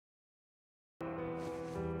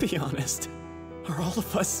Be honest. Are all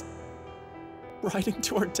of us riding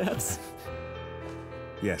to our deaths?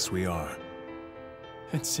 Yes, we are.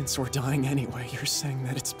 And since we're dying anyway, you're saying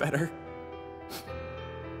that it's better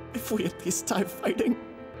if we at least die fighting?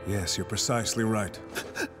 Yes, you're precisely right.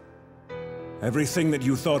 Everything that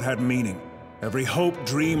you thought had meaning, every hope,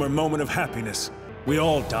 dream, or moment of happiness, we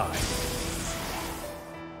all die.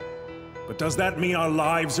 But does that mean our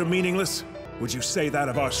lives are meaningless? Would you say that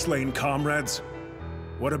of our slain comrades?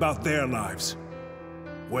 What about their lives?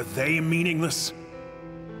 Were they meaningless?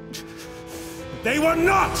 They were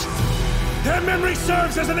not! Their memory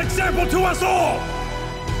serves as an example to us all!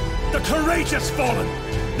 The courageous fallen,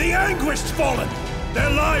 the anguished fallen,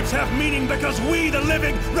 their lives have meaning because we, the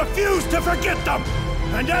living, refuse to forget them!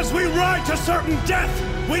 And as we ride to certain death,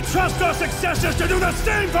 we trust our successors to do the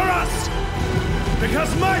same for us!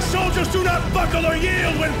 Because my soldiers do not buckle or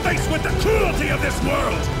yield when faced with the cruelty of this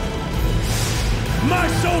world! My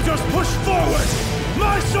soldiers push forward!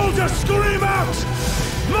 My soldiers scream out!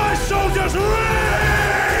 My soldiers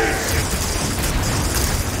rage!